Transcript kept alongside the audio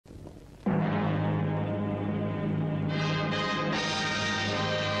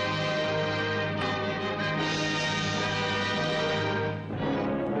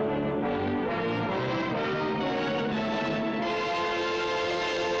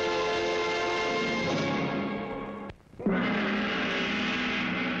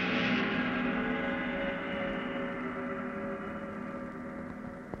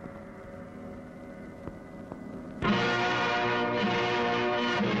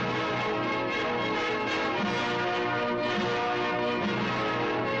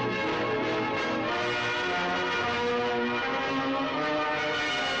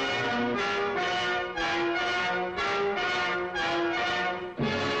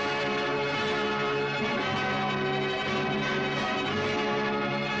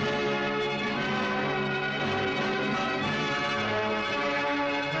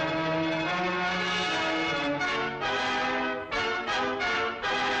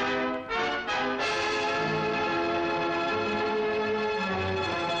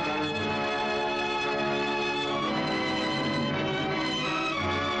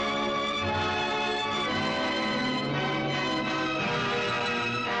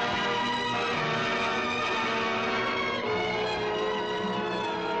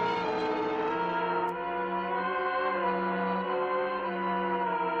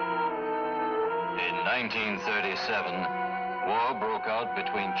1937, war broke out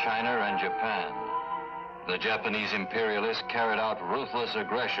between China and Japan. The Japanese imperialists carried out ruthless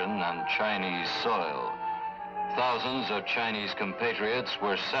aggression on Chinese soil. Thousands of Chinese compatriots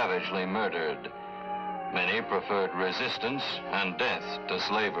were savagely murdered. Many preferred resistance and death to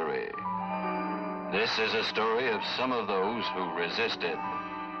slavery. This is a story of some of those who resisted.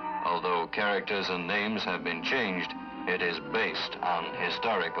 Although characters and names have been changed, it is based on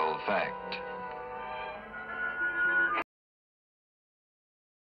historical fact.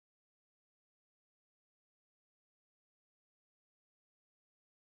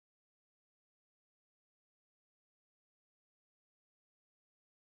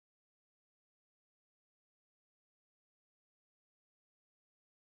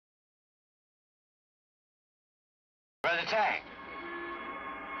 Brother Tang.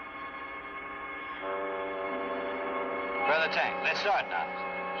 Brother Tang, let's start now.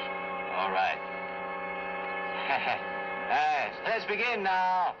 All right. Yes, let's begin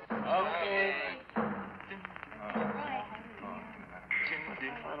now. Okay.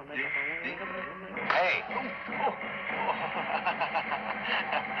 Hey.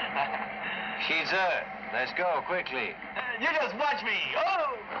 She's let's go quickly. You just watch me.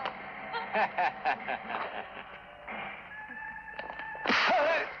 Oh!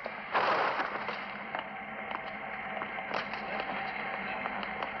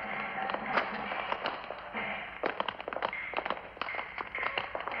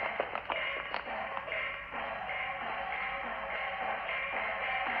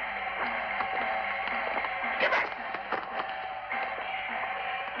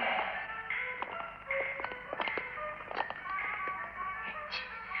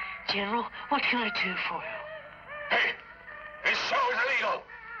 General, what can I do for you? Hey, this show is illegal.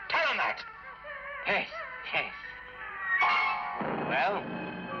 Tell him that. Yes, yes. Well,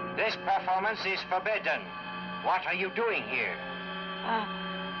 this performance is forbidden. What are you doing here?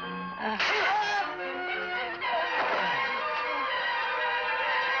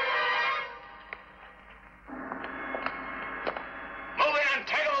 Move in and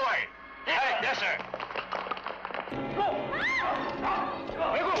take him away. Hey, yes, sir.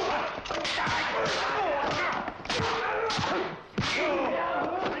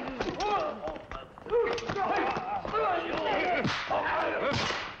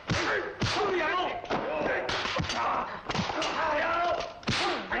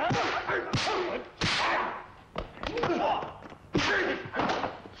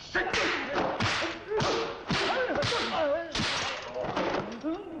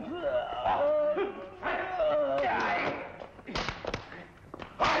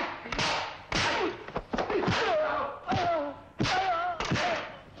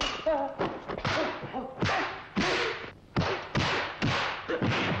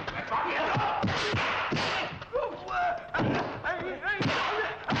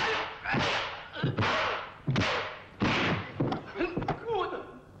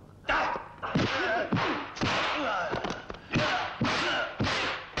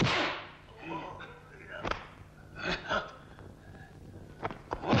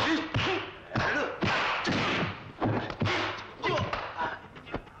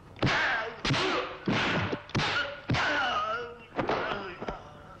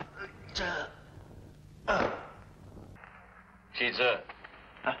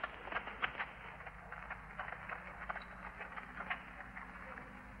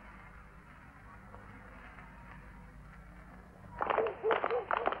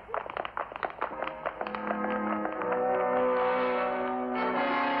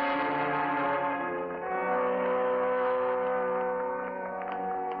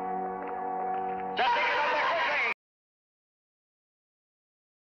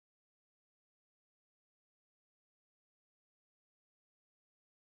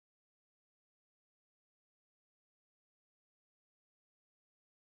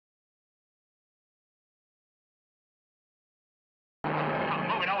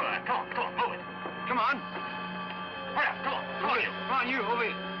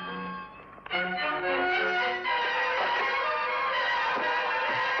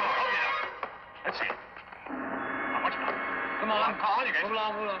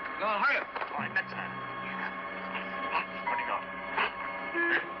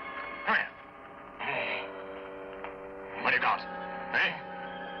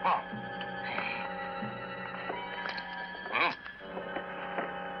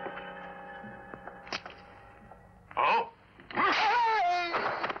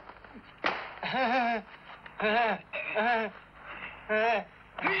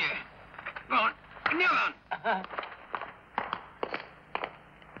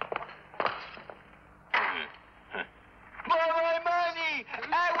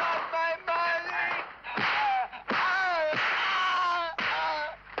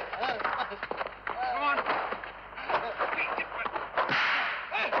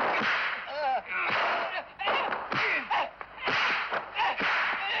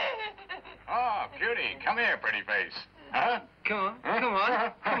 Judy, come here, pretty face. Huh? Come on, come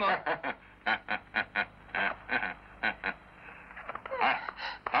on, come on.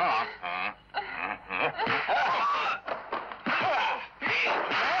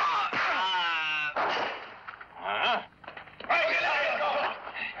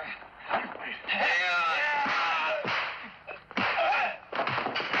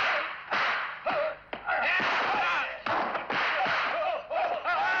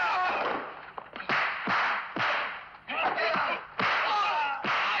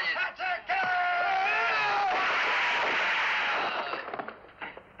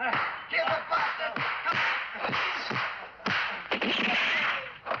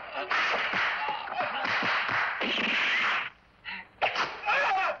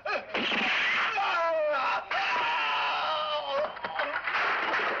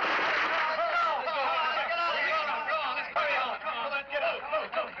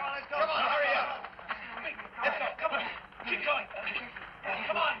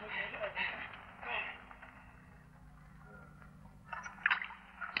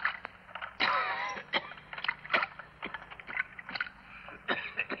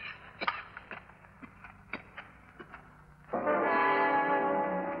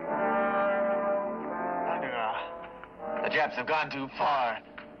 The Japs have gone too far.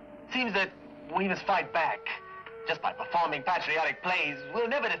 Seems that we must fight back. Just by performing patriotic plays, we'll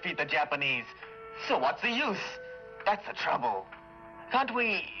never defeat the Japanese. So what's the use? That's the trouble. Can't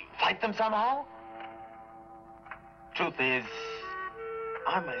we fight them somehow? Truth is,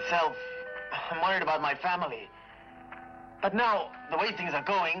 I myself, I'm worried about my family. But now, the way things are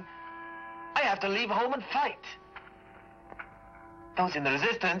going, I have to leave home and fight. Those in the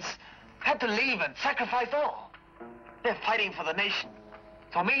resistance had to leave and sacrifice all. They're fighting for the nation.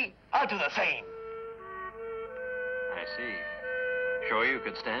 For me, I'll do the same. I see. Sure you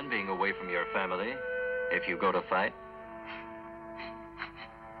could stand being away from your family if you go to fight?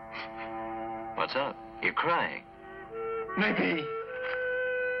 What's up? You're crying. Maybe.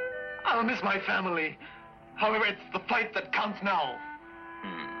 I'll miss my family. However, it's the fight that counts now.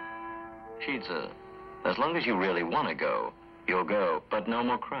 Shitza, as long as you really want to go, you'll go, but no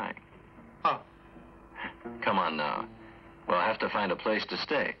more crying. Huh. Come on now. We'll have to find a place to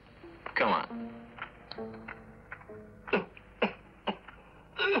stay. Come on.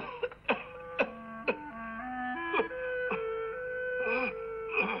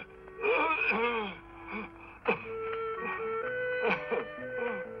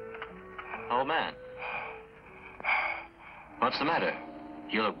 Old man. What's the matter?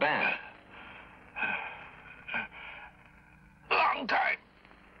 You look bad. Long time.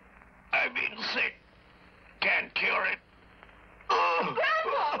 I've been sick. Can't cure it.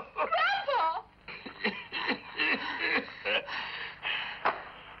 Grandpa! Grandpa!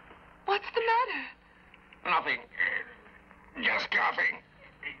 What's the matter? Nothing. Just coughing.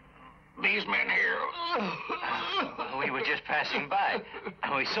 These men here. We were just passing by,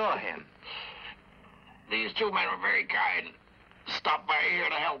 and we saw him. These two men were very kind. Stopped by here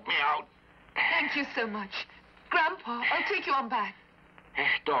to help me out. Thank you so much. Grandpa, I'll take you on back.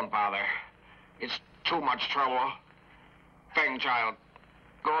 Don't bother. It's too much trouble. Feng child,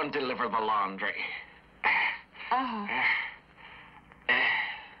 go and deliver the laundry. Uh-huh.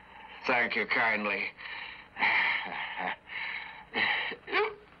 Thank you kindly.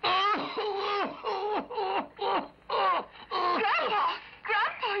 Grandpa!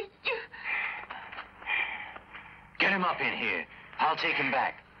 Grandpa, you... Get him up in here. I'll take him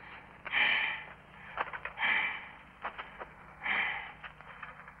back.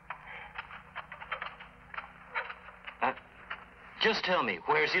 Just tell me,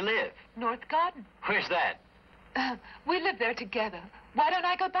 where's he live? North Garden. Where's that? We live there together. Why don't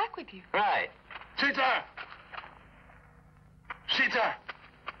I go back with you? Right. Shita! Shita!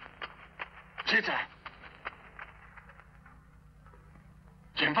 Shita!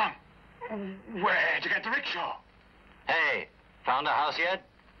 Jianfang, where'd you get the rickshaw? Hey, found a house yet?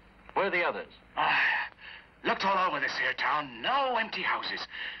 Where are the others? Looked all over this here town. No empty houses.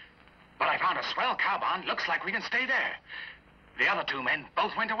 But I found a swell cow barn. Looks like we can stay there. The other two men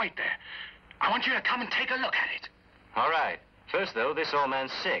both went to wait there. I want you to come and take a look at it. All right. First, though, this old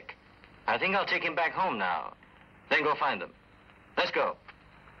man's sick. I think I'll take him back home now. Then go find them. Let's go.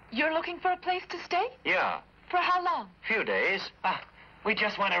 You're looking for a place to stay? Yeah. For how long? Few days. We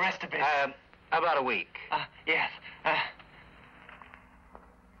just want to rest a bit. About a week. Yes.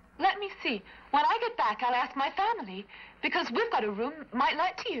 Let me see. When I get back, I'll ask my family, because we've got a room might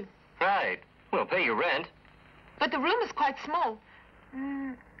let to you. Right. We'll pay you rent. But the room is quite small.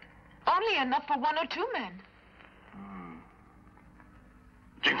 Only enough for 1 or 2 men.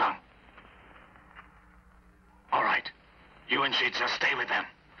 Jianfang, You and Sheetza stay with them.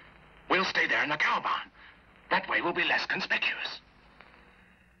 We'll stay there in the cow barn. That way we'll be less conspicuous.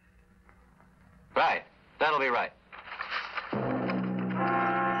 Right. That'll be right.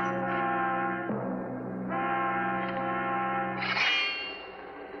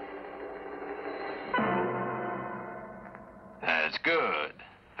 That's good.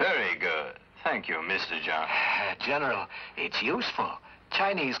 Very good. Thank you, Mr. Zhang. General, it's useful.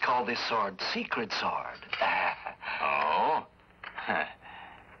 Chinese call this sword secret sword. Oh?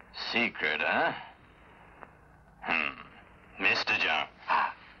 Secret, huh? Mr. Zhang.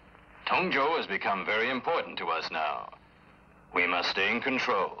 Tongzhou has become very important to us now. We must stay in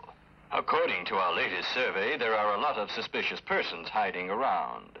control. According to our latest survey, there are a lot of suspicious persons hiding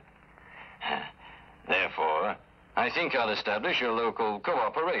around. Therefore, I think I'll establish a local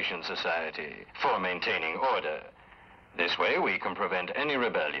cooperation society for maintaining order. This way we can prevent any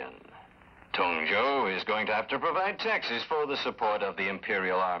rebellion. Tongzhou is going to have to provide taxes for the support of the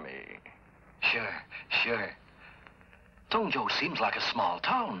Imperial Army. Sure. Tongzhou seems like a small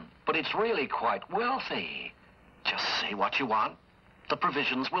town, but it's really quite wealthy. Just say what you want. The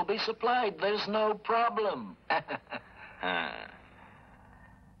provisions will be supplied. There's no problem.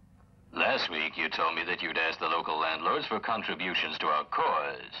 Last week, you told me that you'd asked the local landlords for contributions to our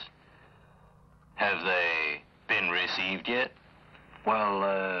cause. Have they been received yet?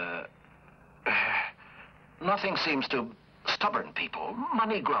 Well, nothing seems to... Stubborn people,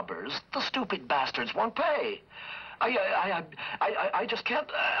 money grubbers, the stupid bastards won't pay. I just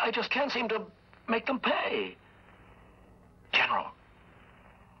can't seem to make them pay. General,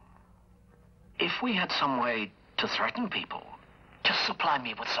 if we had some way to threaten people, just supply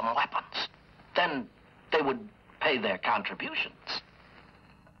me with some weapons, then they would pay their contributions.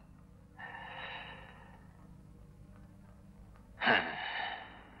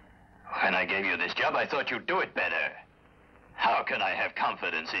 When I gave you this job, I thought you'd do it better. How can I have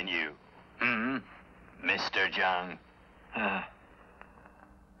confidence in you? Mr. Zhang?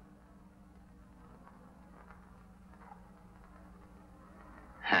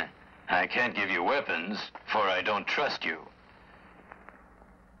 I can't give you weapons, for I don't trust you.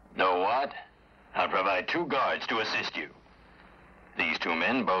 Know what? I'll provide 2 guards to assist you. These 2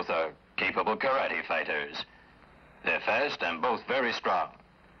 men both are capable karate fighters. They're fast and both very strong.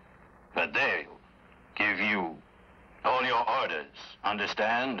 But they'll give you all your orders,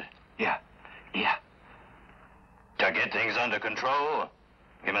 understand? Yeah. To get things under control,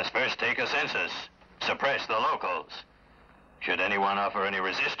 we must first take a census, suppress the locals. Should anyone offer any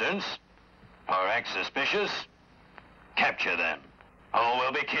resistance or act suspicious, capture them. All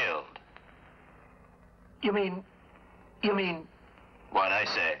will be killed. You mean... What I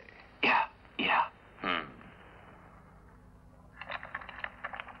say. Yeah.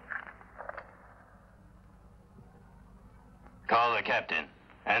 Call the captain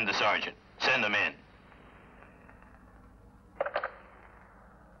and the sergeant. Send them in.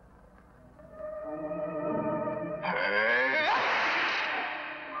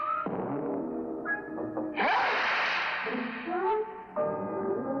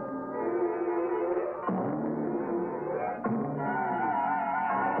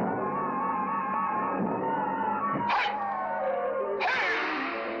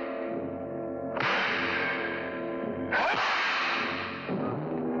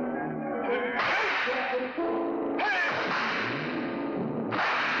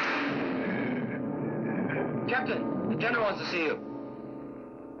 Captain, the general wants to see you.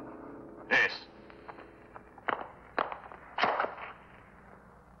 Yes.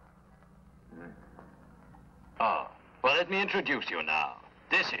 Oh, well, let me introduce you now.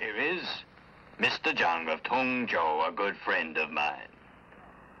 This here is Mr. Zhang of Tongzhou, a good friend of mine.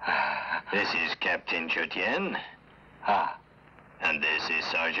 This is Captain Chu Tien. And this is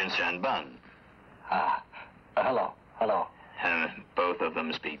Sergeant Shanban. Hello. Both of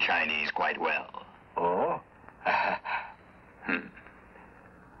them speak Chinese quite well. Oh?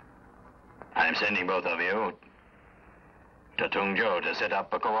 I'm sending both of you to Tongzhou to set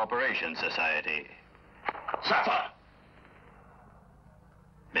up a cooperation society. Suffer!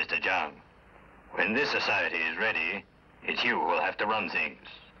 Mr. Zhang, when this society is ready, it's you who will have to run things.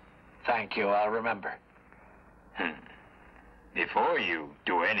 Thank you, I'll remember. Before you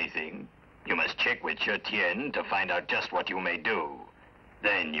do anything, you must check with Chu Tien to find out just what you may do.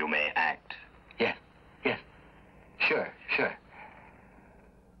 Then you may act. Yeah. Sure.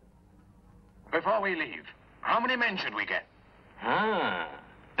 Before we leave, how many men should we get?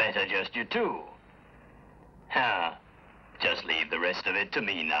 Better just you 2. Just leave the rest of it to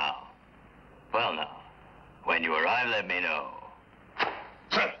me now. Well now, when you arrive, let me know.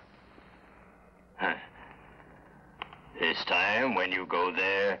 Sir! This Next time, when you go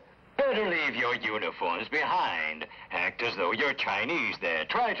there, better leave your uniforms behind. Act as though you're Chinese there.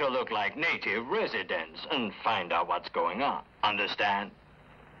 Try to look like native residents and find out what's going on. Understand?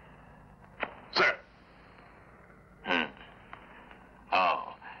 Sir.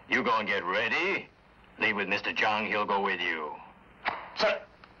 Oh, you go and get ready. Leave with Mr. Chang. He'll go with you. Sir.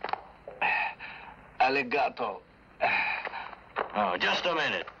 Arigato. Oh, just a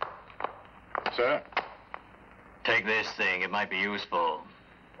minute. Sir. Take this thing. It might be useful.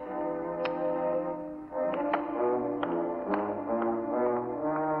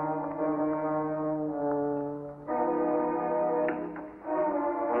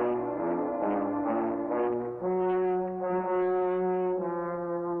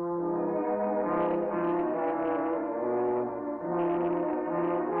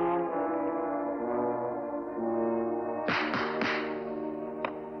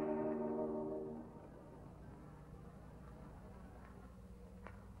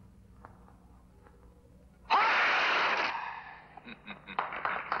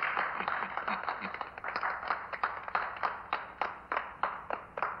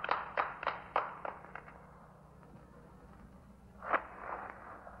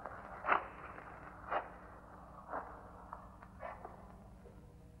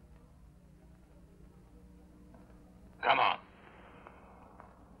 Come on.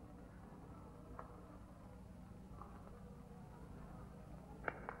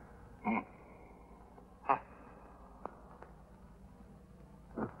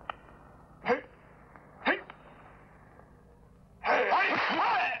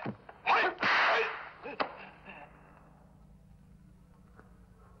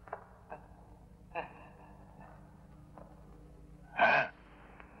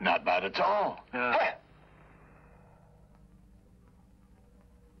 Not bad at all.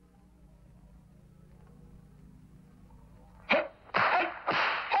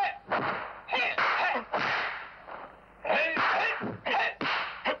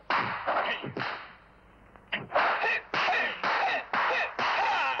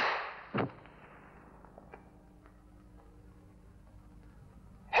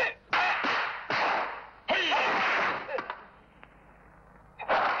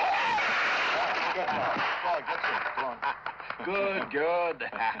 Good.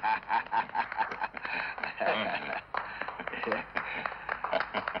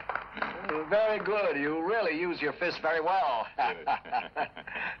 Very good. You really use your fists very well.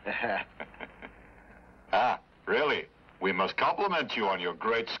 Really? We must compliment you on your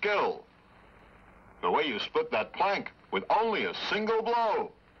great skill. The way you split that plank with only a single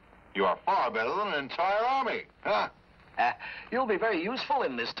blow. You are far better than an entire army. You'll be very useful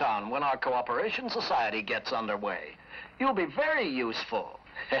in this town when our cooperation society gets underway. You'll be very useful.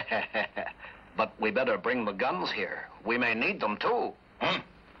 But we better bring the guns here. We may need them, too. Who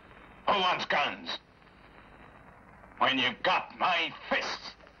wants guns? When you've got my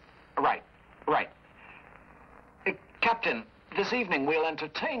fists. Right. Captain, this evening we'll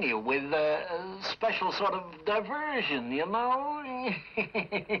entertain you with a special sort of diversion, you know?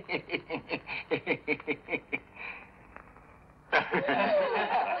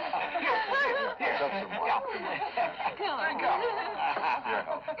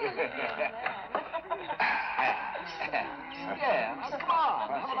 Yeah, come on,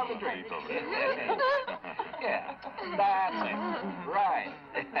 have another drink. Yeah, that's it. Right.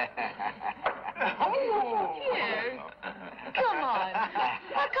 Oh, here. Come on.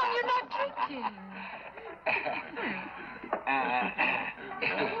 How come you're not drinking?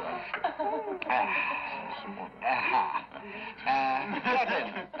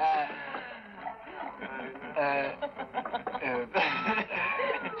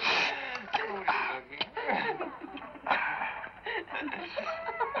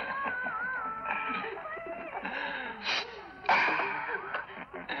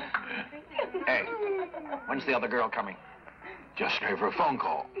 Hey, when's the other girl coming? Just gave her a phone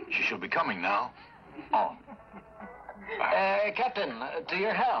call. She should be coming now. Oh. Captain, to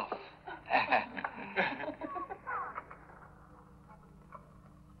your health.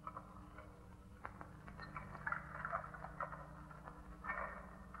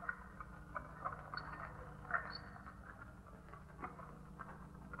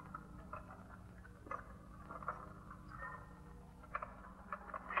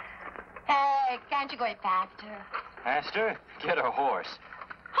 Can't you go faster? Faster? Get a horse.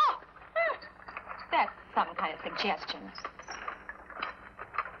 Oh, that's some kind of suggestion.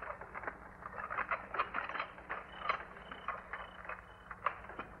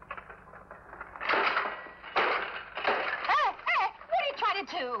 Hey, what are you trying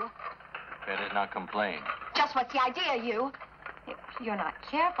to do? Better not complain. Just what's the idea, you? If you're not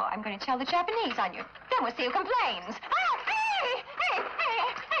careful, I'm going to tell the Japanese on you. Then we'll see who complains. Ah, hey,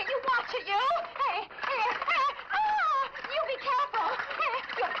 you watch it, you. Hey, you be careful. Hey,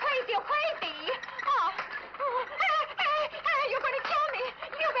 you're crazy. Hey, you're going to kill me.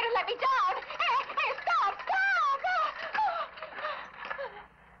 You better let me down. Hey, stop.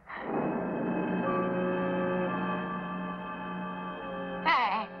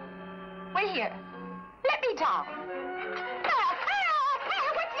 Hey, wait here. Let me down.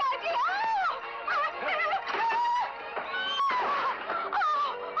 What's the idea?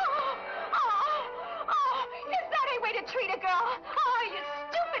 Is that a way to treat a girl? Oh, you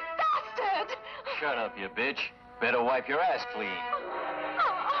stupid bastard! Shut up, you bitch. Better wipe your ass clean.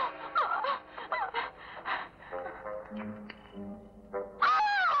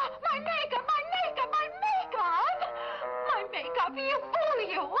 My makeup! You fool,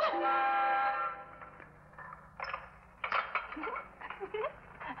 you!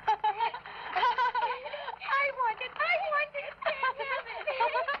 I want it.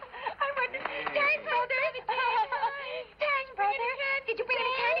 Tang, brother. Tang, brother. Did you bring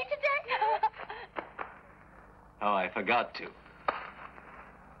any candy today? Oh, I forgot to.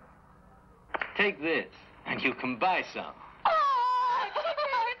 Take this, and you can buy some. Oh, thank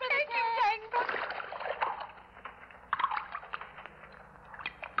you, Tang, brother.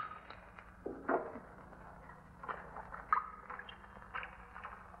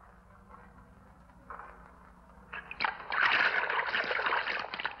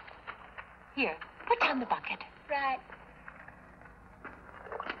 Here, put down the bucket. Right.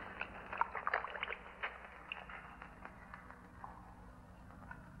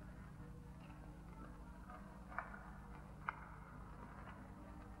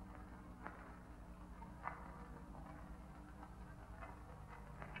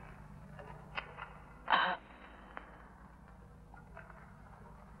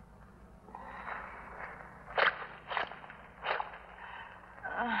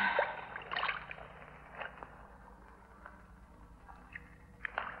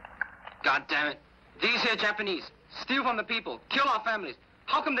 God damn it. These here Japanese steal from the people, kill our families.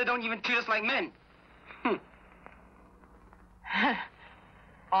 How come they don't even treat us like men?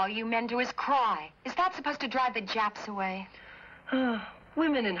 All you men do is cry. Is that supposed to drive the Japs away?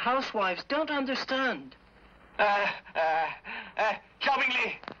 Women and housewives don't understand.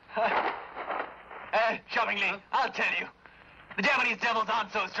 Shoppingly. Shoppingly, I'll tell you. The Japanese devils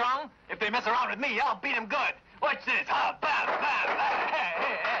aren't so strong. If they mess around with me, I'll beat them good. Watch this. Bam, bam.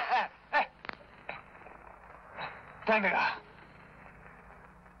 Tangaga.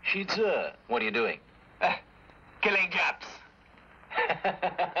 Shizu, what are you doing? Killing Japs.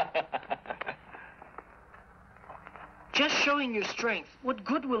 Just showing your strength. What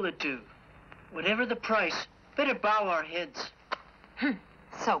good will it do? Whatever the price, better bow our heads.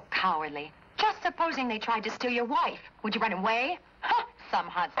 So cowardly. Just supposing they tried to steal your wife. Would you run away? Some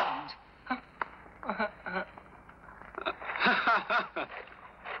husband.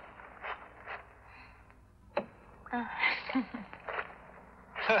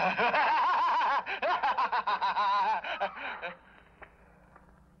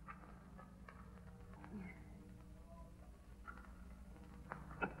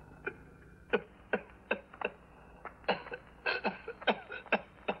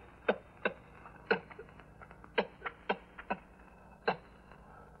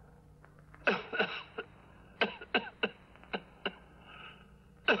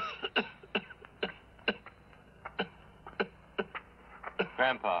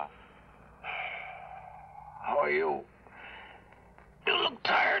 Grandpa. How are you? You look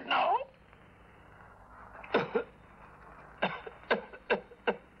tired now.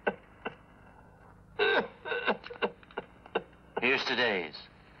 Here's today's.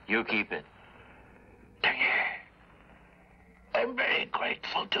 You keep it. I'm very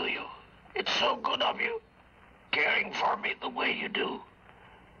grateful to you. It's so good of you, caring for me the way you do.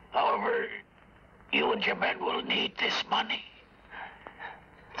 However, you and your men will need this money.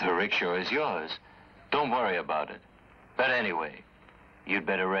 The rickshaw is yours. Don't worry about it. But anyway, you'd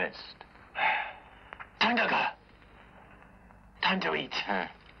better rest. Tangaga. Time to eat.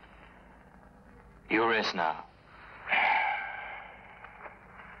 You rest now.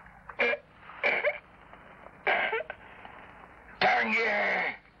 Tang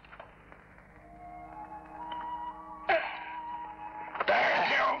here.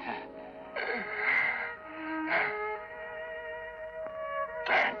 Thank you.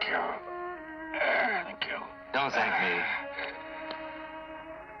 Thank you. Thank you. Don't thank me.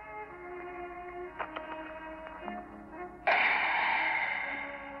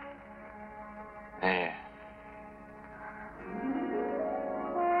 There.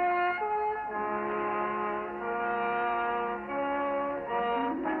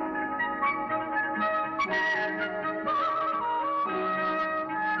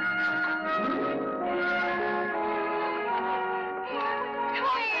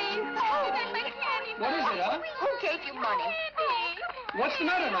 money. What's the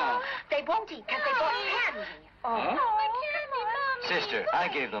matter now? They won't eat because they bought candy. Huh? Sister, I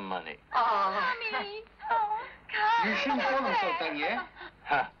gave them money. Oh. You shouldn't tell them so, Tang, yeah?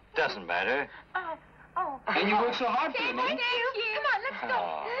 Huh, doesn't matter. And you work so hard for them, eh? Come on, let's go.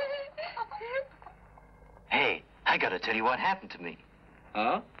 Oh. Hey, I gotta tell you what happened to me.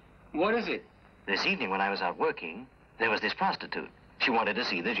 Huh? What is it? This evening when I was out working, there was this prostitute. She wanted to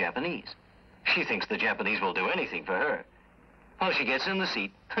see the Japanese. She thinks the Japanese will do anything for her. Well, she gets in the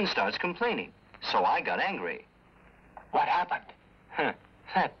seat and starts complaining. So I got angry. What happened? Huh,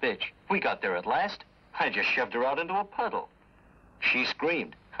 that bitch. We got there at last. I just shoved her out into a puddle. She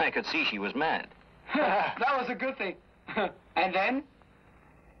screamed. I could see she was mad. That was a good thing. And then?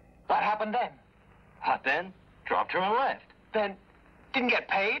 What happened then? What then? Dropped her and left. Then, didn't get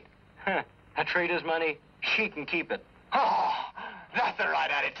paid? Huh, a trader's money, she can keep it. Oh, that's the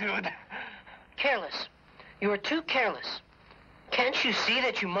right attitude. Careless. You are too careless. Can't you see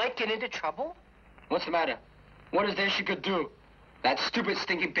that you might get into trouble? What's the matter? What is there she could do? That stupid,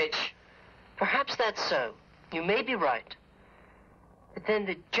 stinking bitch. Perhaps that's so. You may be right. But then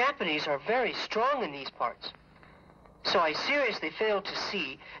the Japanese are very strong in these parts. So I seriously fail to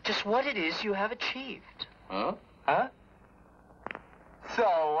see just what it is you have achieved. Huh? Huh?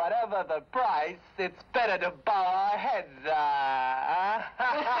 So, whatever the price, it's better to bow our heads,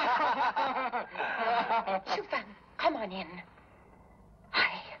 Shufan, come on in.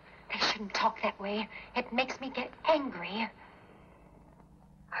 They shouldn't talk that way. It makes me get angry.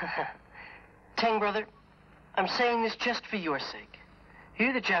 Tang, brother, I'm saying this just for your sake.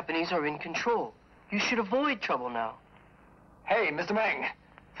 Here the Japanese are in control. You should avoid trouble now. Hey, Mr. Meng,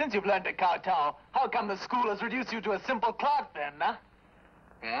 since you've learned to kowtow, how come the school has reduced you to a simple clerk then, huh?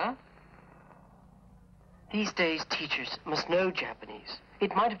 Yeah? These days, teachers must know Japanese.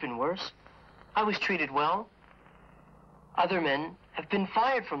 It might have been worse. I was treated well. Other men have been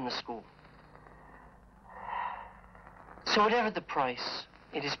fired from the school. So whatever the price,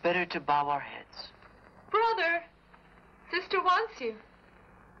 it is better to bow our heads. Brother, sister wants you.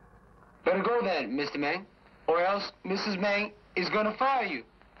 Better go then, Mr. Meng. Or else Mrs. Meng is gonna fire you.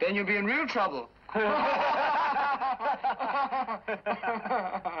 Then you'll be in real trouble.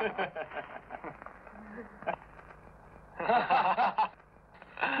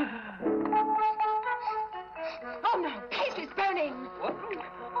 Oh, no, pastry's burning. What?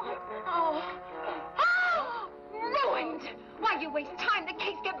 Oh. Ruined. Why you waste time? The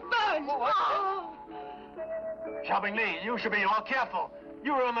cakes get burned. Oh. Xiaoping Li, you should be more careful.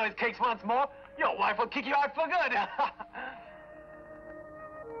 You ruin those cakes once more, your wife will kick you out for good.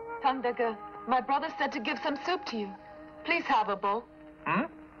 Tangdaga, my brother said to give some soup to you. Please have a bowl. Hmm?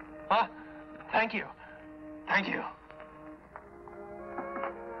 Huh? Thank you. Thank you.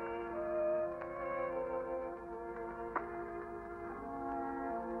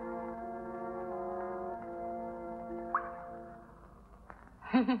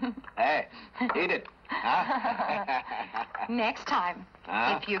 Hey, eat it. Huh? Next time,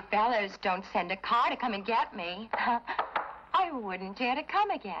 Huh? if you fellas don't send a car to come and get me, I wouldn't dare to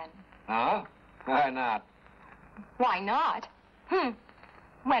come again. Huh? Why not? Why not?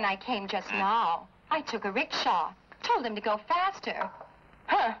 When I came just now, I took a rickshaw, told him to go faster.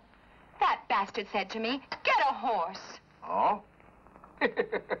 Huh. That bastard said to me, get a horse. Oh?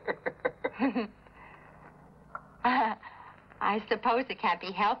 I suppose it can't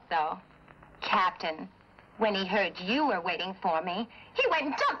be helped, though. Captain, when he heard you were waiting for me, he went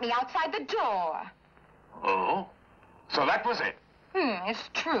and dumped me outside the door. Oh? So that was it? It's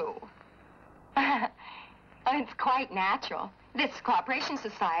true. It's quite natural. This cooperation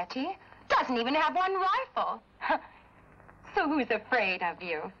society doesn't even have one rifle. So who's afraid of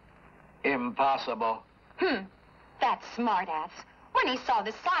you? Impossible. That smartass. When he saw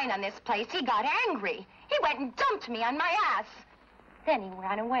the sign on this place, he got angry. He went and dumped me on my ass. Then he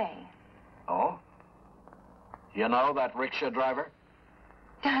ran away. Oh? You know that rickshaw driver?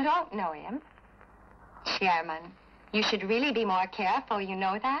 I don't know him. Chairman, you should really be more careful, you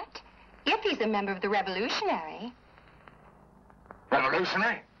know that? If he's a member of the Revolutionary.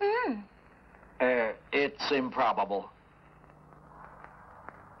 Revolutionary? It's improbable.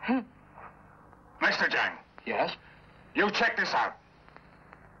 Mr. Zhang, Yes? you check this out.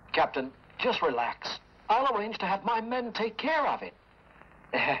 Captain, just relax. I'll arrange to have my men take care of it.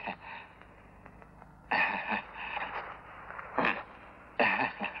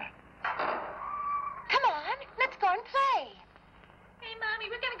 Come on, let's go and play. Hey, Mommy,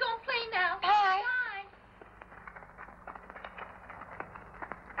 we're gonna go and play now. Bye.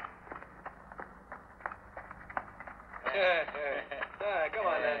 Come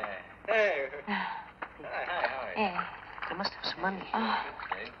on, then. Hey. Dorothy. Hi. Yeah. They must have some money. Looking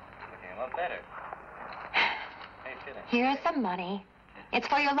a lot better. Hey, sit down. Here's some money. It's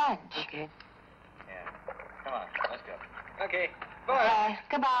for your lunch. Okay. Yeah. Come on, let's go. Okay. Bye.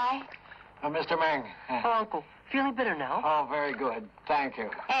 Goodbye. Mr. Meng. Oh, Uncle, feeling better now? Oh, very good. Thank you.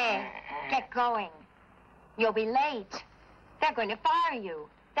 Hey, get going. You'll be late. They're going to fire you.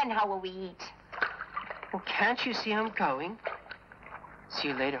 Then how will we eat? Well, can't you see I'm going? See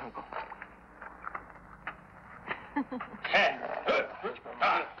you later, Uncle.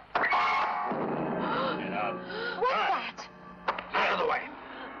 What's that? Out of the way.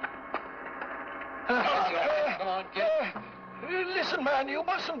 Come on, kid. Listen, man, you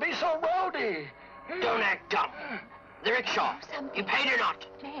mustn't be so rowdy. Don't act dumb. The rickshaw. You paid or not?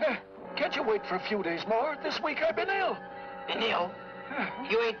 Can't you wait for a few days more? This week I've been ill. Been ill?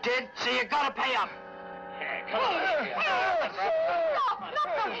 You ain't dead, so you gotta pay up. Come on. Stop!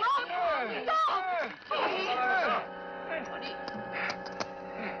 Not the wrong! Stop!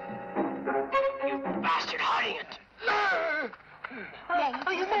 You bastard, hiding it.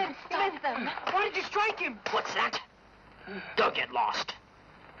 Hey, you said stop them. Why did you strike him? What's that? Don't get lost.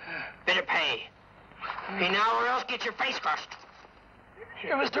 Better pay. Pay now or else get your face crushed.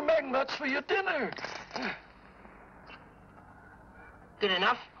 Here, Mr. Meng, that's for your dinner. Good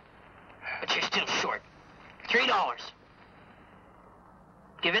enough? But you're still short. $3.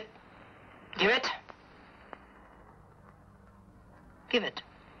 Give it. Give it. Give it.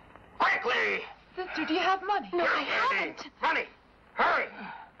 Quickly! Sister, do you have money? No, I haven't. Money! Hurry!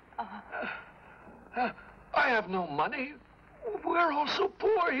 I have no money. We're all so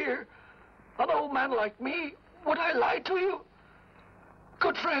poor here. An old man like me, would I lie to you?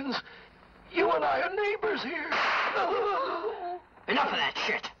 Good friends, you and I are neighbors here. Enough of that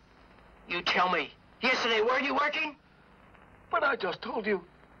shit. You tell me, yesterday were you working? But I just told you.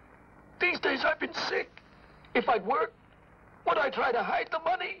 These days I've been sick. If I'd work, would I try to hide the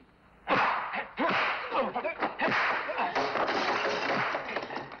money? Stop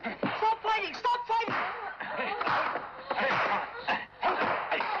fighting! Stop fighting!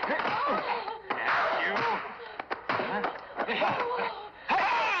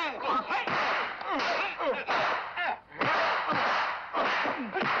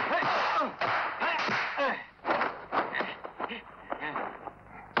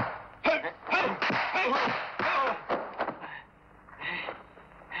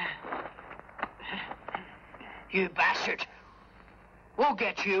 You bastard! We'll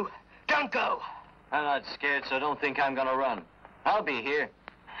get you. Don't go. I'm not scared, so don't think I'm gonna run. I'll be here.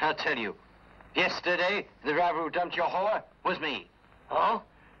 I'll tell you. Yesterday, the driver who dumped your whore was me. Oh?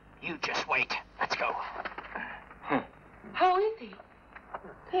 You just wait. Let's go. How is he?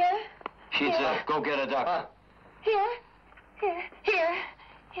 Here, She's go get a doctor. here, here.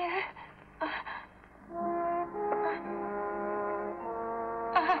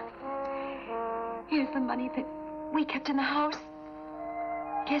 Here's the money that we kept in the house.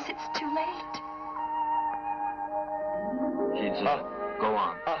 Guess it's too late. She's go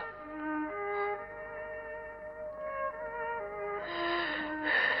on.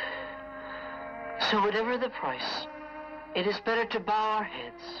 So whatever the price, it is better to bow our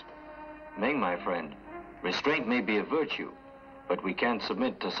heads. Meng, my friend, restraint may be a virtue, but we can't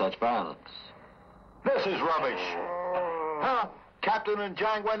submit to such violence. This is rubbish. Huh? Captain and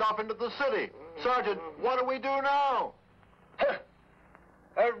Jiang went off into the city. Sergeant, what do we do now?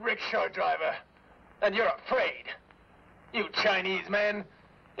 A rickshaw driver. And you're afraid. You Chinese men,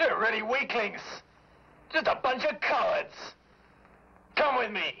 you're really weaklings. Just a bunch of cowards. Come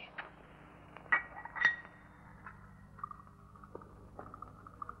with me.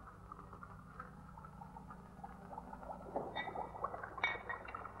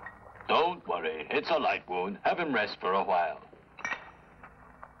 Don't worry. It's a light wound. Have him rest for a while.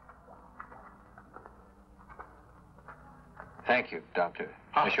 Thank you, Doctor.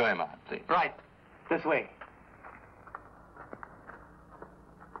 Show him out, please. Right. This way.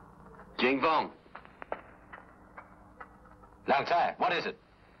 Jing Fong. Leung, what is it?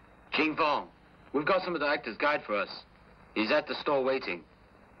 Jing Fong. We've got some of the actor's guide for us. He's at the store waiting.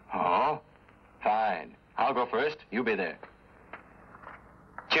 Oh? Fine. I'll go first. You be there.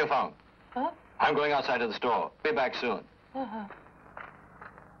 Chiu Fong. Huh? I'm going outside to the store. Be back soon. Uh-huh.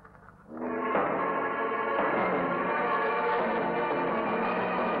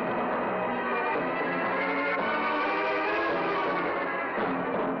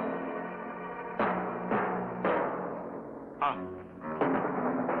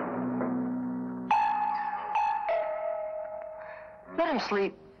 Let him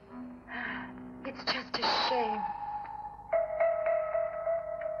sleep. It's just a shame.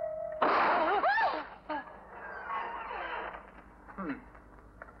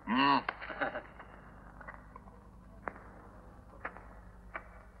 Hmm?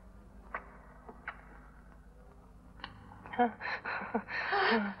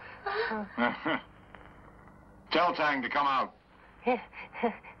 Tell Tang to come out. He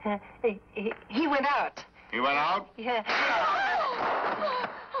went out. He went out? Yeah.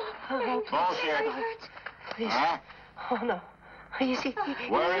 Oh, Bullshit. please. Huh? Oh, no. You see,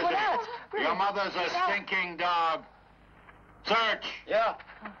 Where is went he? out. Your mother's a stinking dog. Search. Yeah.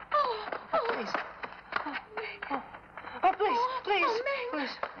 Please. Oh, please.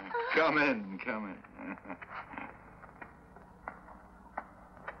 Come in, come in.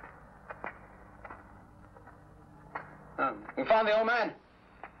 We found the old man.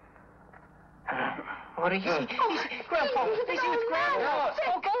 What are you see? Grandpa, easy with Grandpa.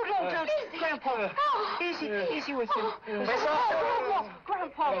 Oh, don't. Grandpa. Easy with him.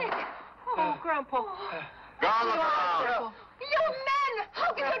 Grandpa. Oh, Grandpa. Go look around. You men!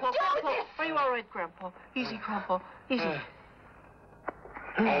 How can you do this? Are you all right, Grandpa? Easy, Grandpa. Easy.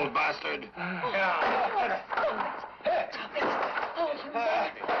 Old bastard.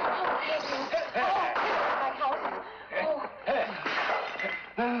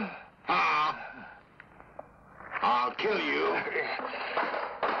 I'll kill you.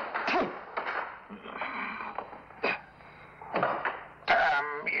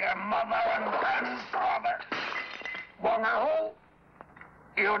 Damn your mother and grandfather. Wong,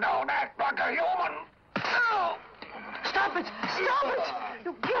 you don't act like a human. Oh. Stop it!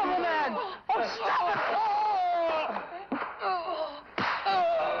 You kill the man! Oh, stop it!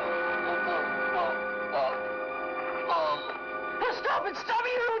 Stop it! Stop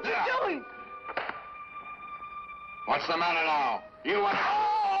it! You know what you're doing! What's the matter now? You want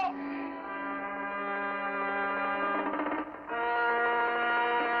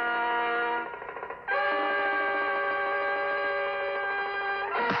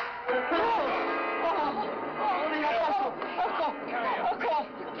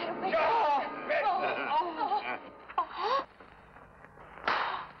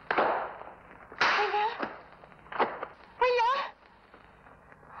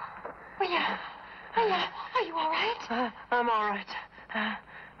Are you all right? I'm all right.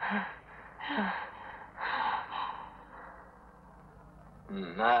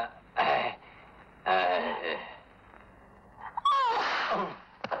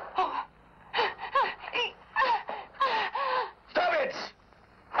 Stop it!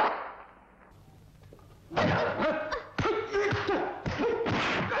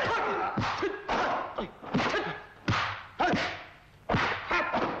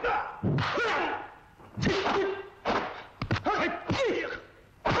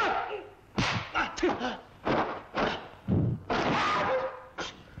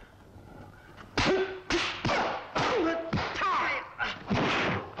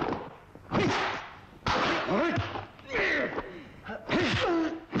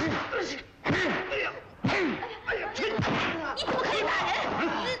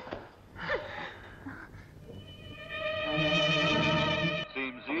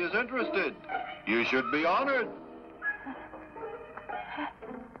 Seems he is interested. You should be honored.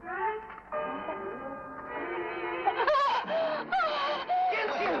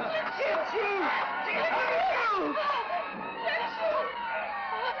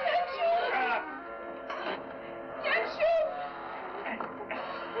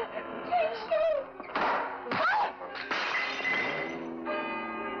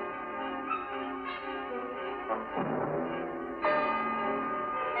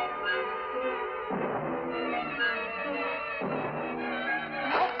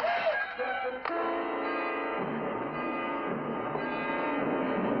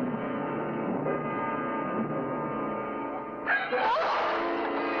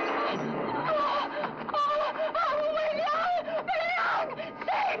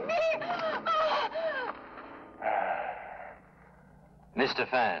 Mr.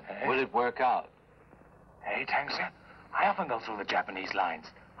 Fan, will it work out? Hey, Tang, sir. I often go through the Japanese lines.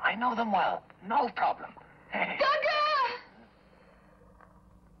 I know them well. No problem.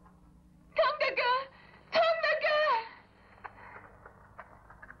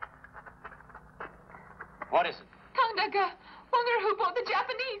 What is it? Tang, wonder who bought the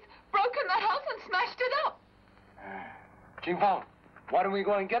Japanese, broken the house and smashed it up. Ching, why don't we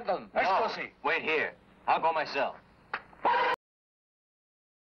go and get them? Let's go see. Wait here. I'll go myself.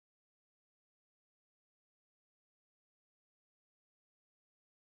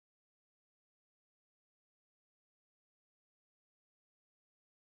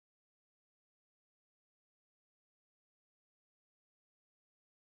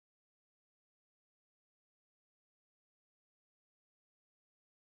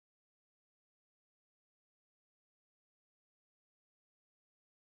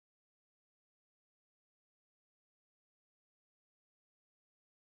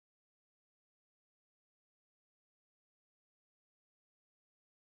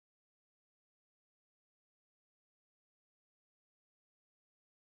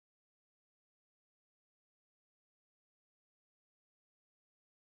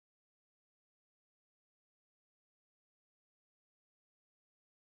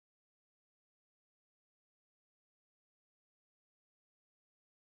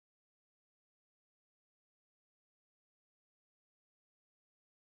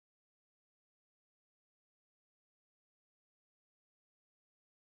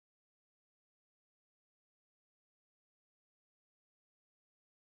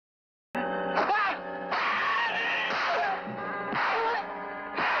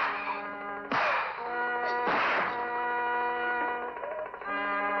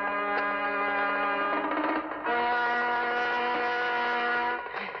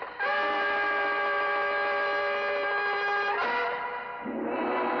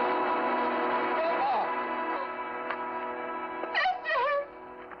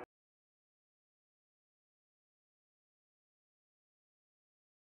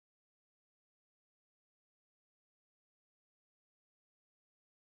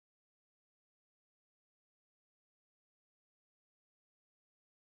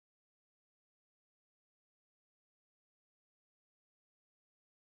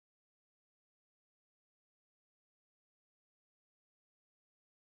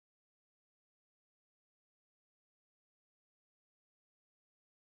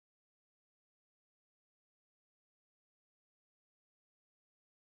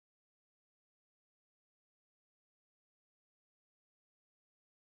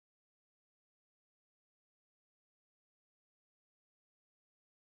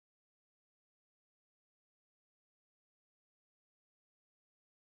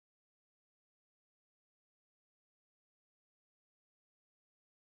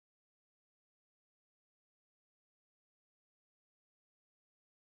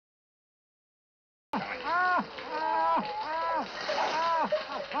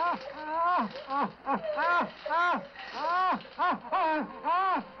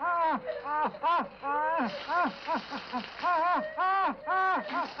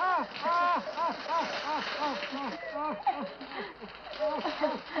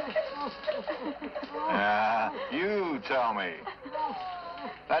 You tell me.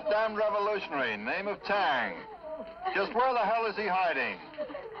 That damned revolutionary, name of Tang. Just where the hell is he hiding?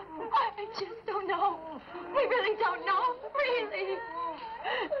 I just don't know. We really don't know. Really.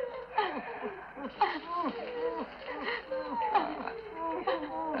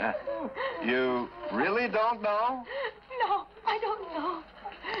 You really don't know? No, I don't know.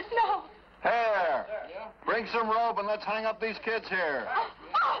 No. Here, bring some rope and let's hang up these kids here. Oh,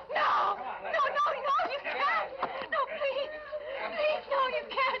 no! No, you can't! No, please! Please, no, you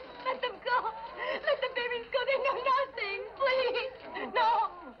can't! Let them go! Let the babies go! They know nothing! Please! No!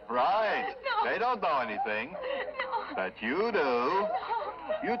 Right. No. They don't know anything. No. But you do. No.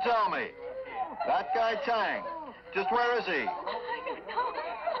 You tell me. That guy Tang, just where is he? I don't know.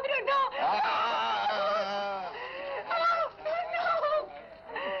 I don't know. Ah!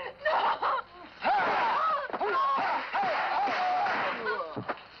 Oh, no!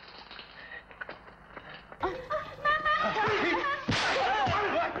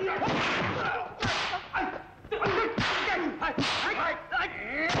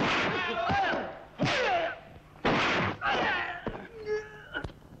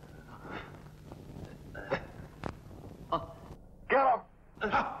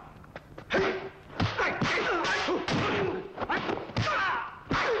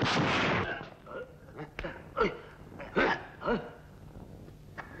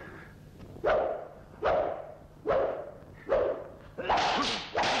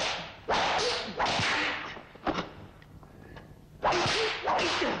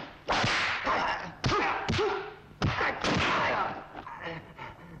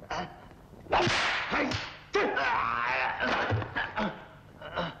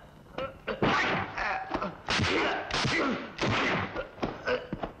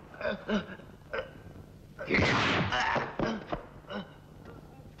 Get him!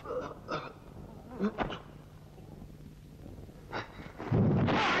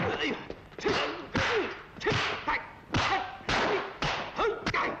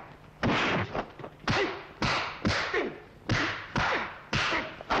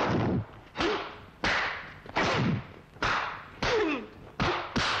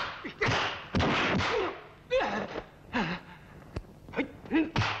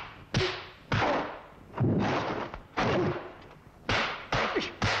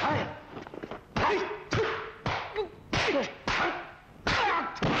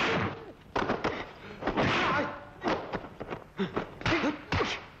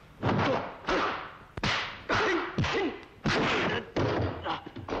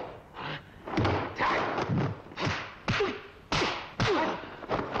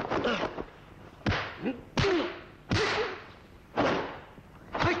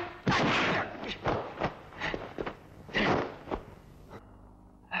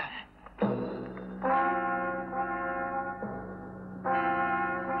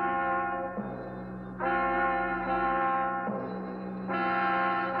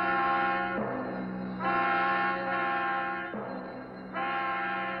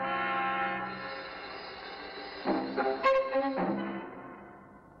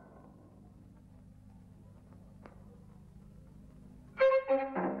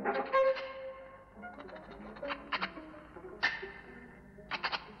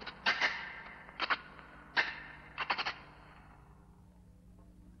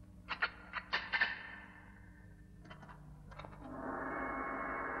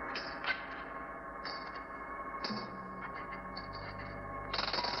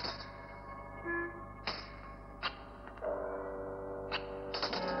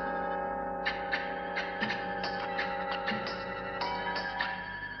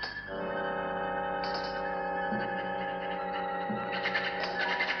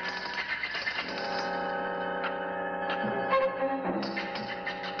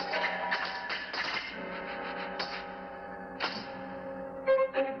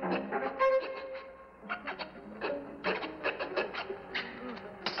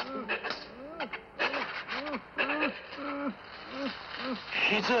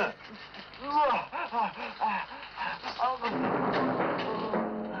 Peter!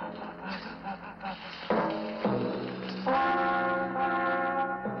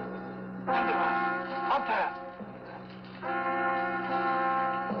 Up there!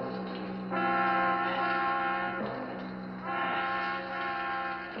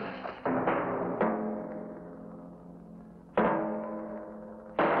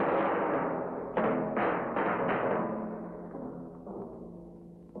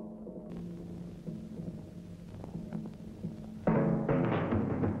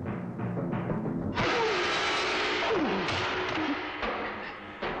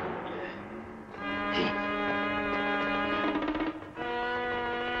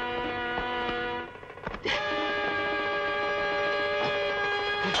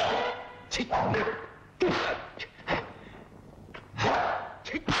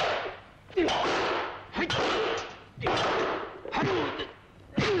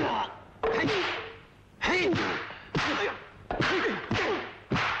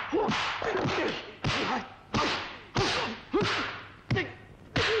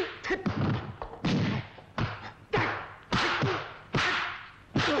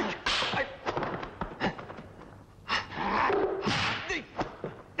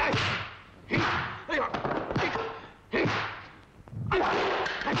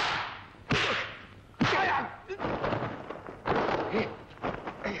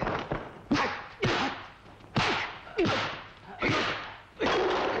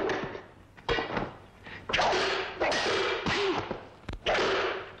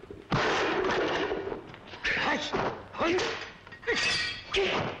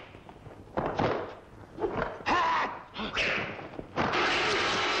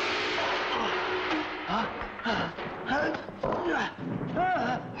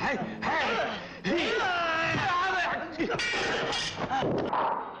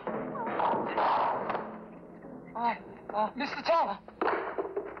 Mr. Tang.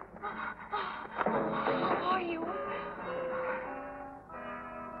 How are you?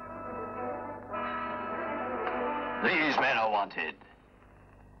 These men are wanted.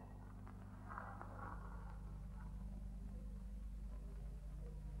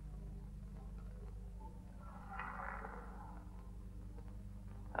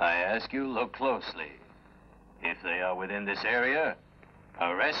 I ask you, look closely. If they are within this area,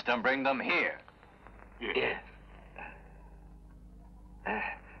 arrest and bring them here. Yeah.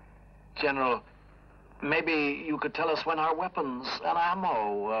 General, maybe you could tell us when our weapons and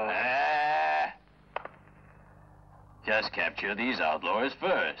ammo, Just capture these outlaws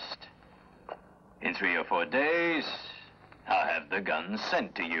first. In 3 or 4 days, I'll have the guns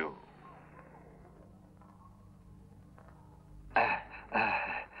sent to you.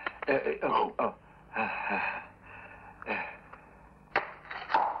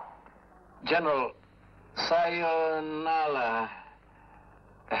 General, sayonara.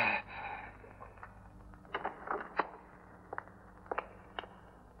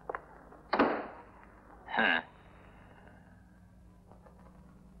 Huh.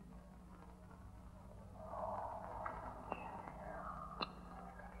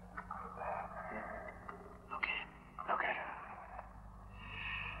 Okay.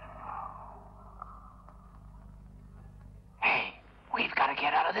 Hey, we've got to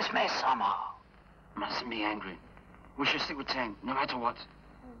get out of this mess somehow. Mustn't be angry. We should stick with Tang, no matter what.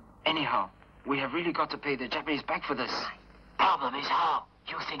 Anyhow, we have really got to pay the Japanese back for this. Problem is how?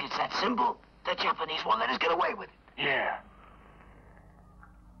 You think it's that simple? The Japanese won't let us get away with it. Yeah.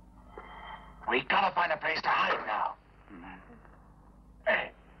 We gotta find a place to hide now.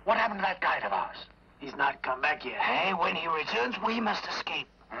 Hey, what happened to that guide of ours? He's not come back yet. Hey, when he returns, we must escape.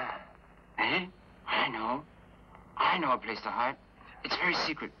 Eh? I know a place to hide. It's very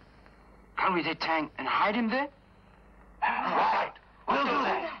secret. Can't we take Tang and hide him there? Right. We'll do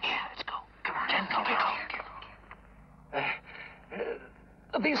that. Yeah, let's go. Come on. Careful.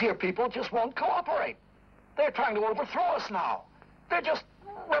 These here people just won't cooperate. They're trying to overthrow us now. They're just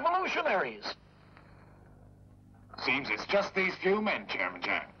revolutionaries. Seems it's just these few men, Chairman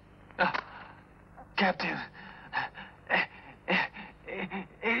Chang. Captain,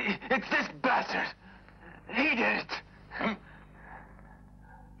 it's this bastard. He did it.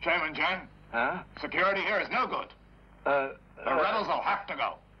 Chairman Chang, Huh? security here is no good. The rebels will have to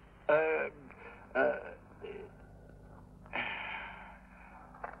go.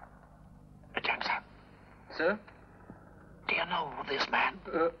 Jackson, Sir? do you know this man?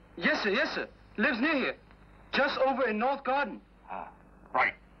 Yes, sir. Lives near here. Just over in North Garden.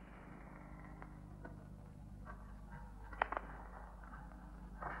 Right.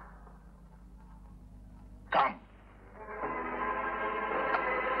 Come.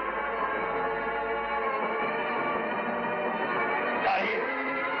 Not here.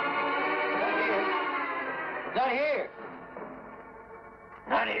 Not here.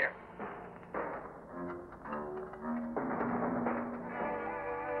 Not here.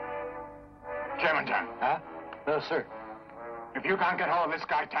 Chairman Tang, Huh? No, sir. if you can't get hold of this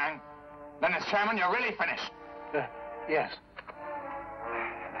guy, Tang, then as chairman, you're really finished. Yes.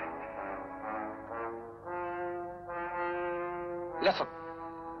 Listen,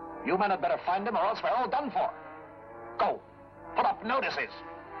 you men had better find him or else we're all done for. Go. Put up notices.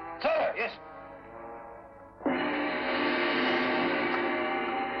 Sir, yes.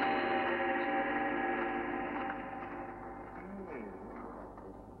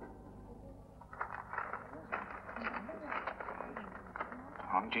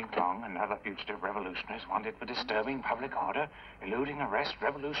 Tong and other fugitive revolutionaries wanted for disturbing public order, eluding arrest,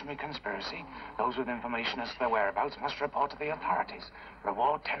 revolutionary conspiracy. Those with information as to their whereabouts must report to the authorities.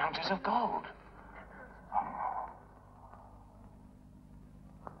 Reward 10 ounces of gold.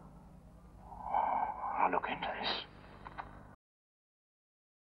 I'll look into this.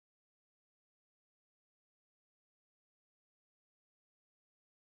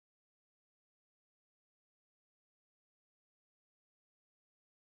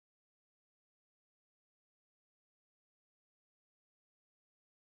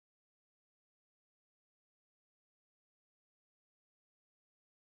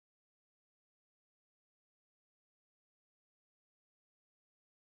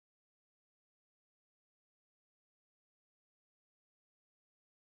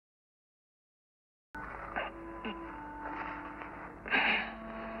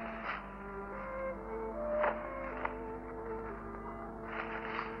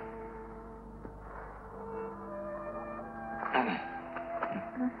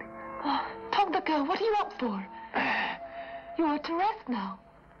 What are you up for? You ought to rest now.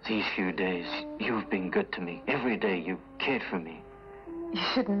 These few days, you've been good to me. Every day you cared for me. You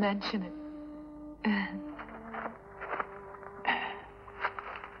shouldn't mention it.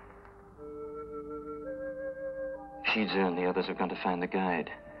 Shizu and the others are going to find the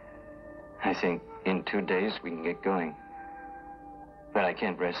guide. I think in 2 days we can get going. But I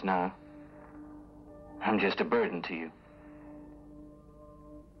can't rest now. I'm just a burden to you.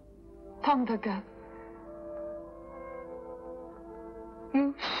 Tondaga,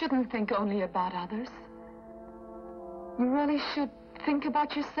 you shouldn't think only about others. You really should think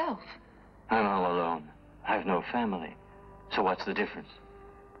about yourself. I'm all alone. I've no family. So what's the difference?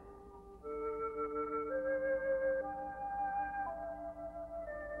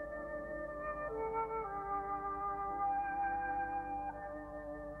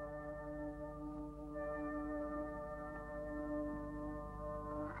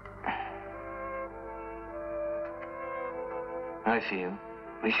 I feel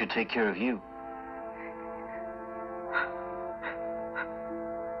we should take care of you.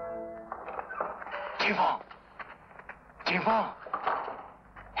 Jivon!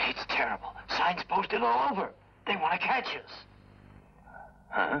 It's terrible. Signs posted all over. They want to catch us.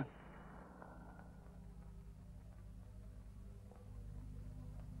 Huh?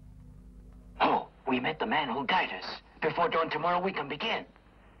 Oh, we met the man who'll guide us. Before dawn tomorrow, we can begin.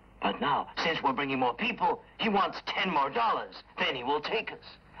 But now, since we're bringing more people, he wants $10 more. Then he will take us.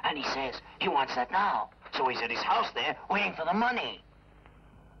 And he says he wants that now. So he's at his house there, waiting for the money.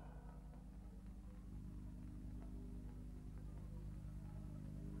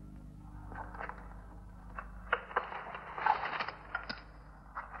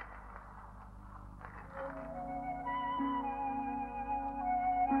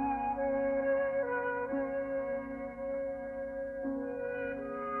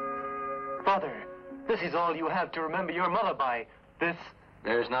 Father, this is all you have to remember your mother by. This...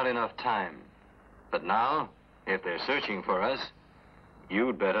 There's not enough time. But now, if they're searching for us,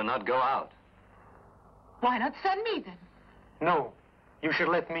 you'd better not go out. Why not send me then? No, you should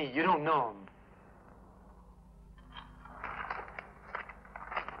let me. You don't know him.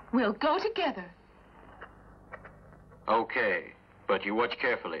 We'll go together. Okay, but you watch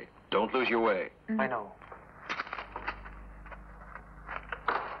carefully. Don't lose your way. I know.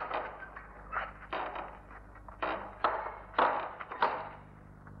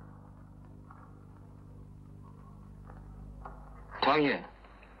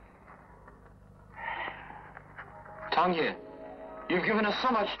 Tang, you've given us so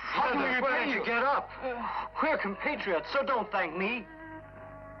much. How can we repay you? Get up. We're compatriots, so don't thank me.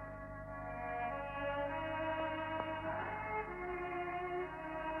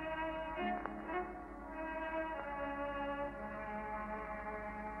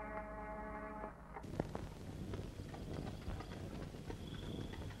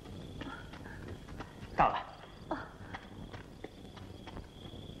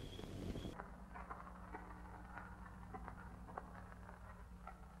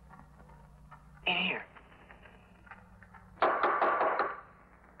 In here.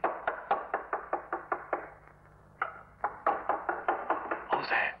 Who's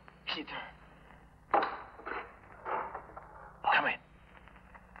there? Peter. Come in.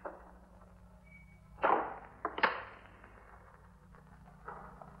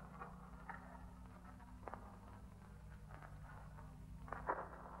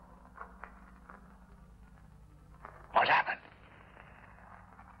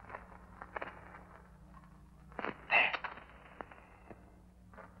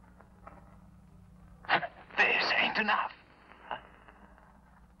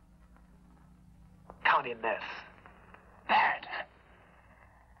 this. That.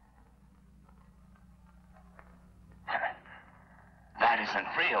 That isn't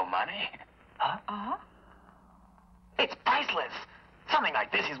real money. Huh? It's priceless. Something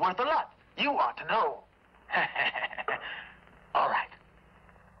like this is worth a lot. You ought to know. All right.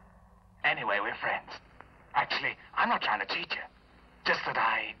 Anyway, we're friends. Actually, I'm not trying to cheat you. Just that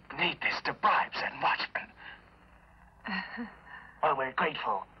I need this to bribe certain watchmen. Well, we're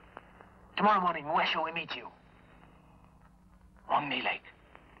grateful. Tomorrow morning, where shall we meet you? Wong Lake,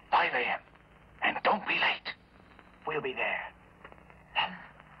 5 a.m. And don't be late. We'll be there.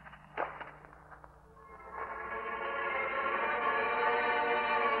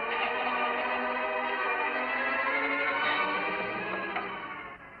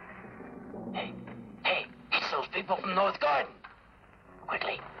 Hey, it's those people from North Garden.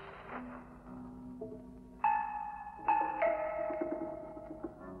 Quickly.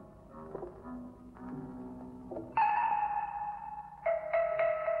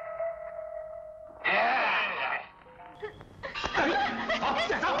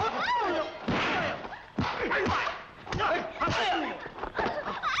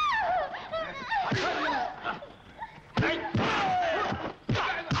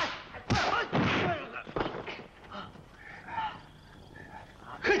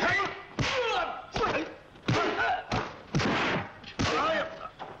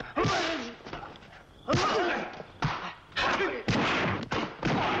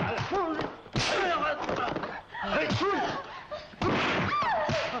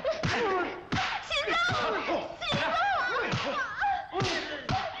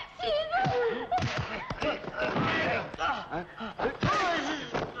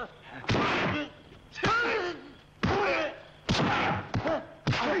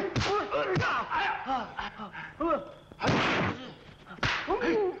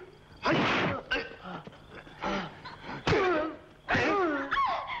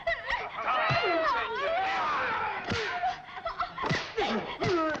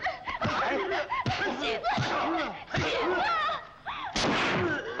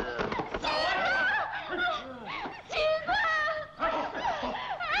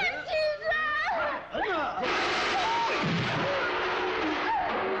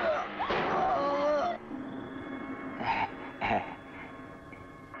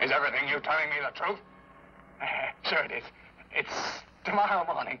 Is everything you telling me the truth? Sure it is. It's tomorrow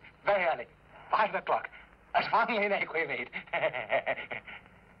morning, very early, 5 o'clock. At Wong Lake we meet.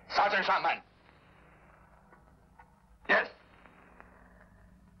 Sergeant Shanman. Yes.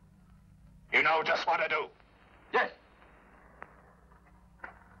 You know just what to do. Yes.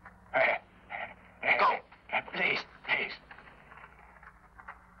 Go. Please, please.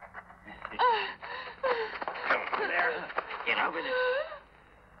 Come over there. Get over there.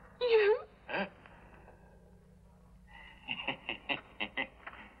 You? Huh?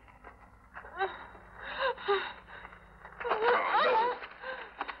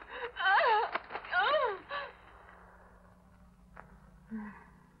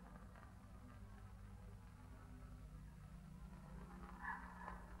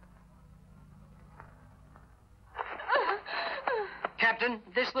 Captain,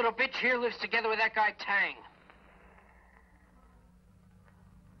 this little bitch here lives together with that guy Tang.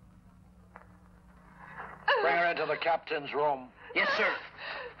 Bring her into the captain's room. Yes, sir.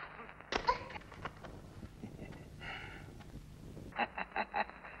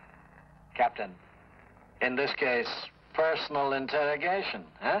 Captain, in this case, personal interrogation,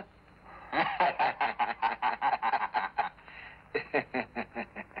 huh?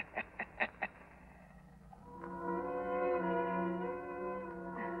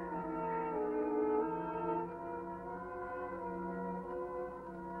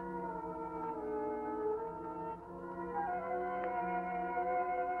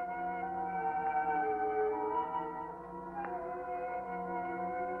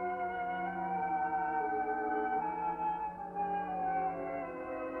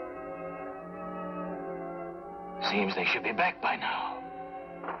 Seems they should be back by now.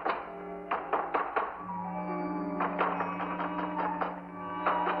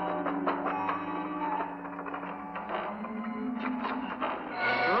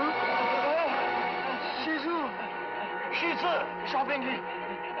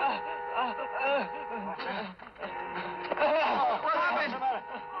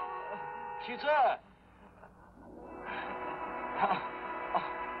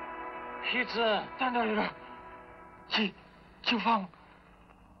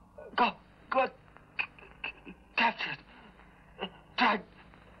 Got captured, dragged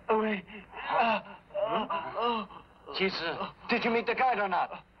away. Did you meet the guide or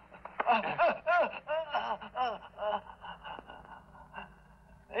not?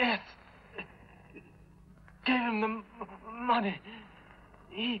 Yes. Gave him the money.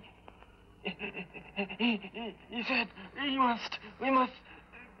 He said we must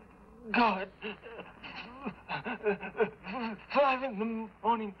go at 5 in the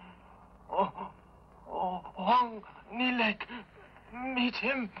morning. Wong Lake, meet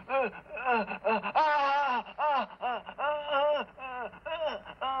him.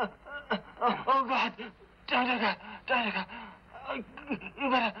 Oh God, Danica, you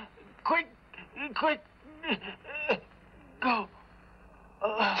better quick, go.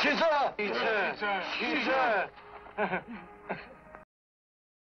 Caesar!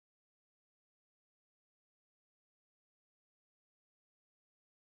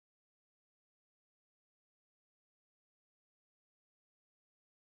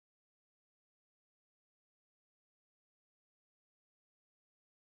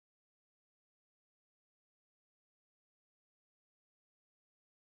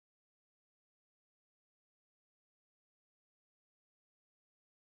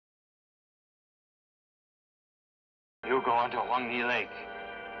 You go on to WWII Lake.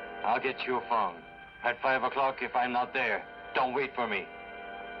 I'll get you a phone. At 5 o'clock, if I'm not there, don't wait for me.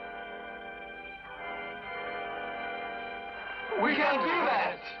 We can't do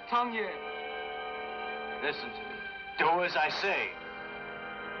that, Tang Yuen. Listen to me. Do as I say.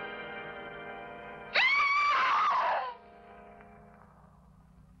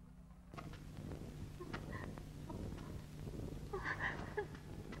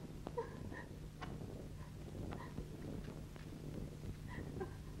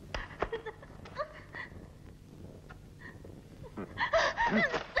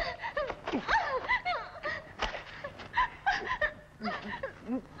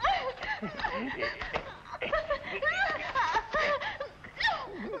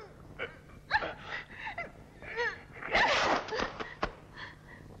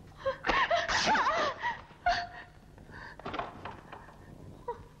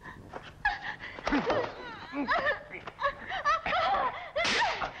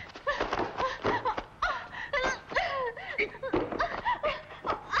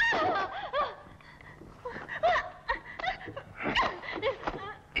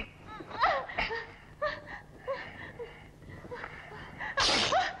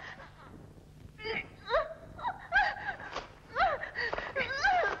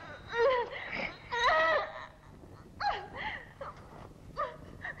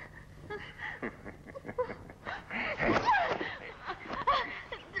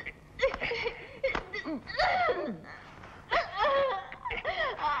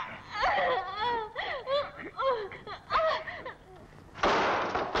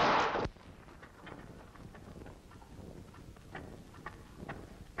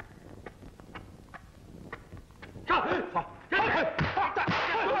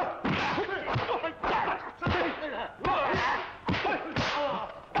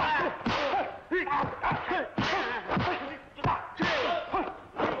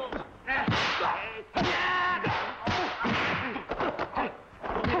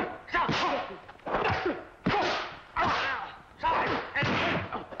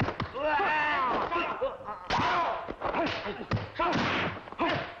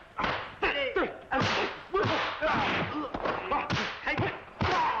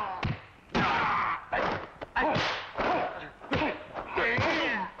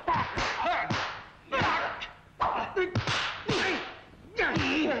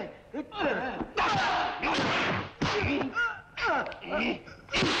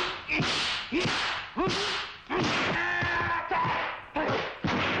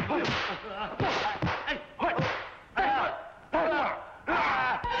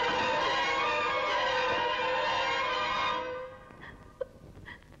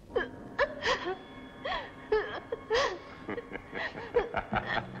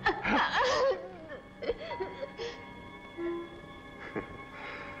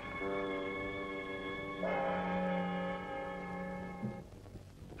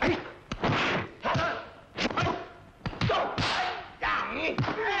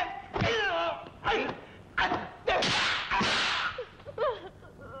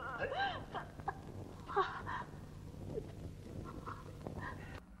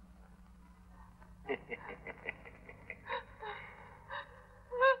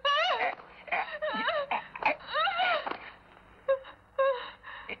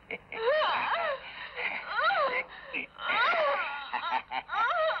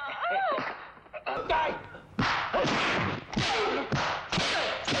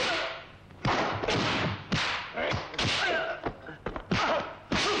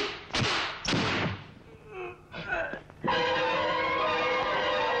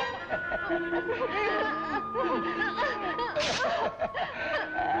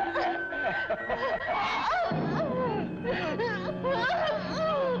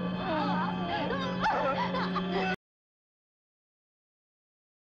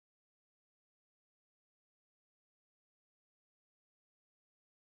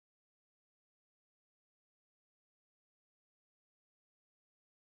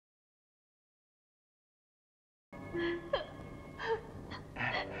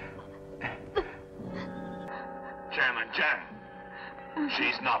 Chairman Chang,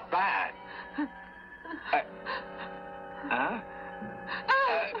 she's not bad. Huh?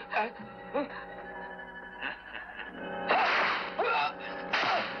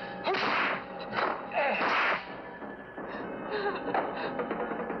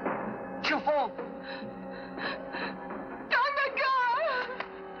 Chu Mu!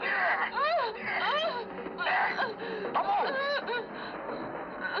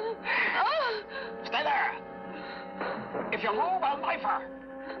 Stay there! If you move, I'll knife her!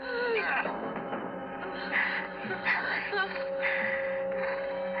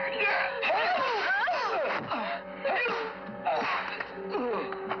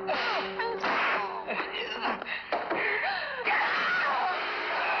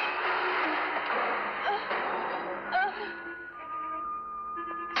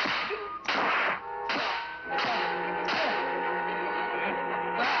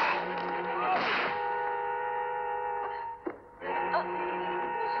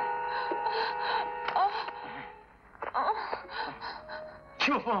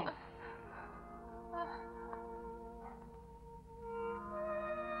 Chu Mu!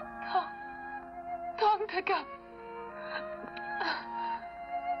 Tang,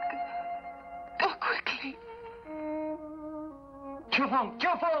 go quickly. Chu Mu! Chu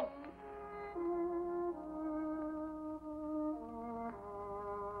Mu!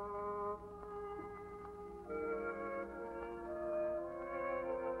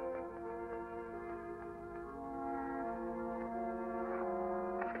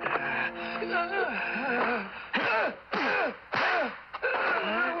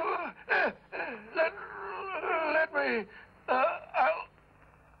 Let me, I'll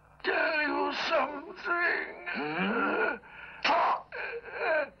tell you something.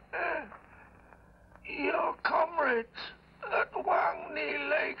 Your comrades at WWII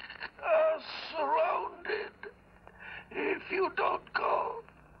Lake are surrounded. If you don't go,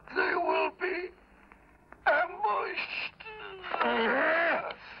 they will be ambushed.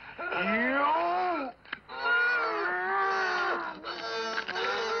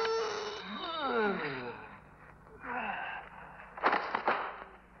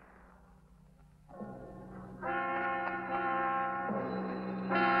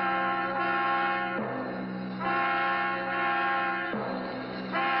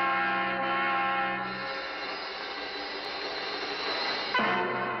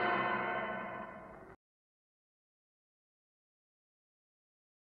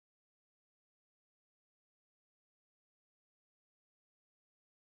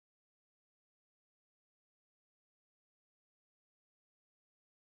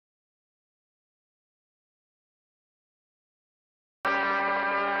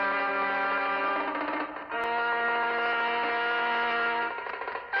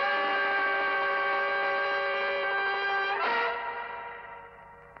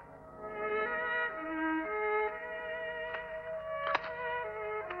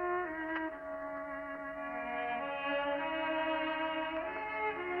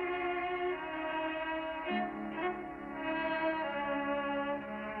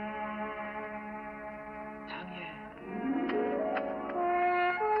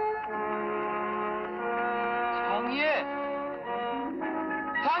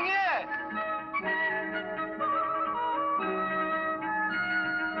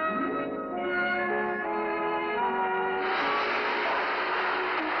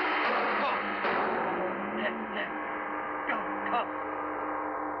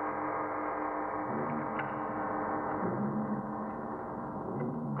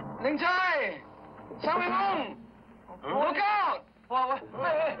 Wong! Look out!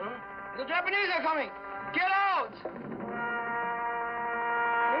 Hey, the Japanese are coming! Get out!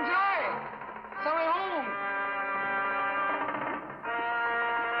 Enjoy! Somewhere home!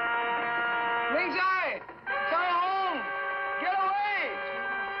 Enjoy! Somewhere home! Get away!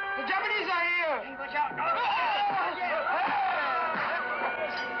 The Japanese are here! Watch out!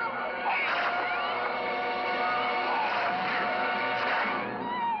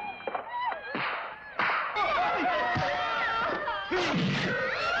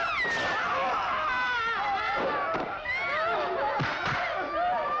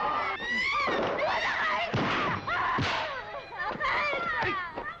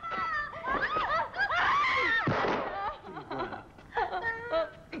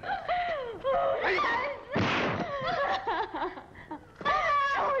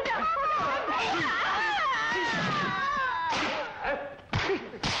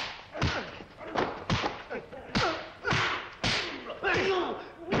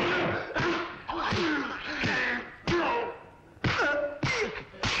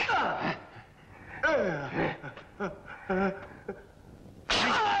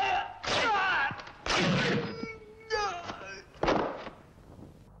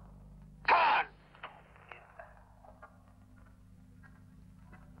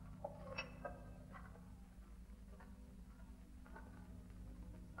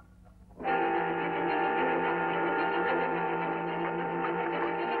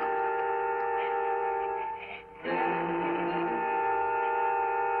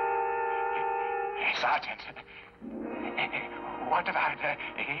 Sergeant, what about